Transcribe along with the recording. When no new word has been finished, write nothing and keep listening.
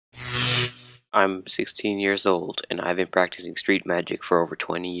I'm 16 years old, and I've been practicing street magic for over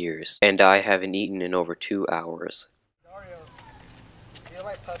 20 years. And I haven't eaten in over 2 hours. Dario, do you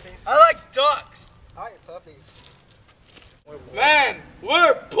like puppies? I like ducks. I like puppies. Man,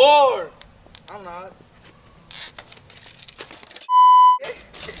 we're poor. I'm not.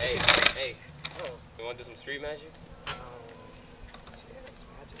 Hey, Oh. you want to do some street magic? Shit, it's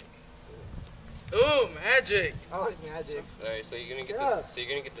magic. Ooh, magic. I like magic. Alright, so you're gonna get Yeah. this. So you're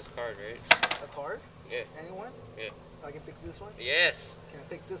gonna get this card, right? A card? Yeah. Anyone? Yeah. I can pick this one? Yes. Can I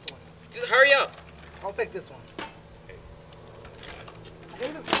pick this one? Just hurry up. I'll pick this one. Okay. I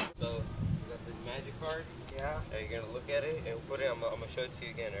hate this one. So you got the magic card. Yeah. Now you're gonna look at it and put it. I'm gonna show it to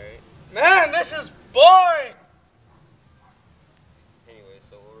you again, alright? Man, this is boring. Anyway,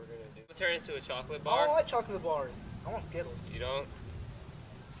 so what we're gonna do? Turn it into a chocolate I bar. don't like chocolate bars. I want Skittles. You don't?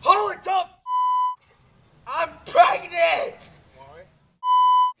 Hold it up. I'm pregnant. Why?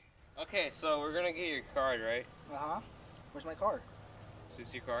 Okay, so we're gonna get your card, right? Uh-huh. Where's my card? Is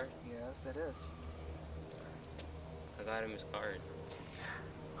this your card? Yes, it is. I got him his card.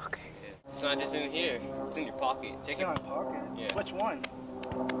 Okay. Yeah. It's not just in here. It's in your pocket. It's Take in my it. pocket? Yeah. Which one?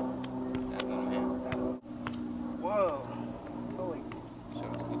 That one, man. Whoa. Holy.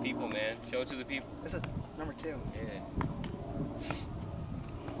 Show it to the people, man. Show it to the people. This is number 2. Yeah.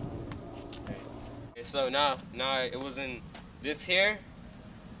 Okay, so now it was in this here,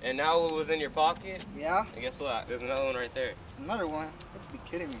 and now it was in your pocket. Yeah? And guess what? There's another one right there. Another one? You'd be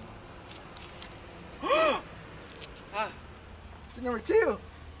kidding me. Ah. It's number 2.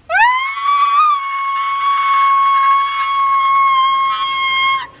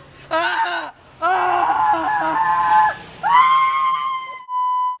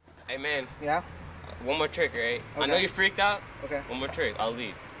 Hey, man. Yeah? One more trick, right? I Okay. know you freaked out. Okay. One more trick. I'll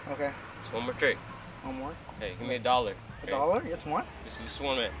leave. Okay. Just one more trick. One more. Hey, give me $1. A dollar? Yes, one? Just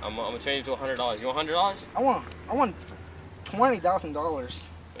one minute. I'm gonna change it to $100. You want $100? I want $20,000.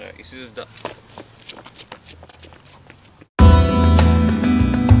 Alright, you see this?